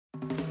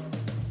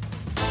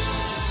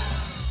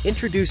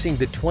Introducing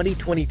the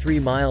 2023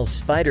 Miles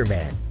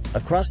Spider-Man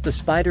Across the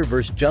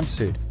Spider-Verse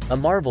Jumpsuit, a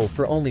marvel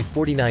for only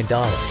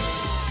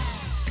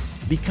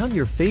 $49. Become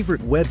your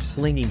favorite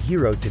web-slinging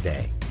hero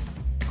today.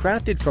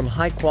 Crafted from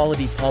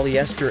high-quality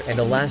polyester and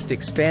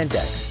elastic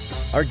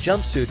spandex, our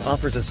jumpsuit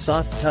offers a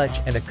soft touch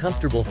and a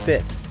comfortable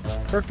fit,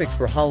 perfect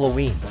for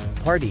Halloween,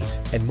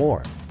 parties, and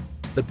more.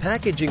 The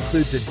package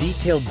includes a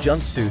detailed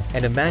jumpsuit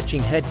and a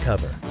matching head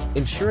cover,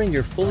 ensuring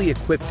you're fully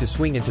equipped to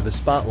swing into the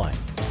spotlight.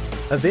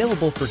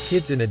 Available for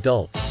kids and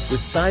adults,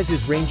 with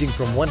sizes ranging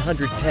from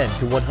 110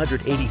 to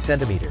 180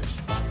 centimeters.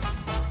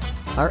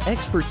 Our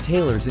expert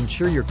tailors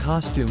ensure your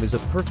costume is a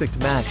perfect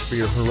match for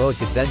your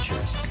heroic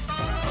adventures.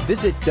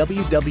 Visit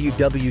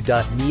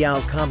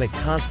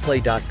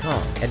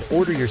www.meowcomiccosplay.com and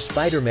order your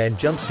Spider-Man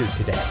jumpsuit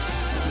today.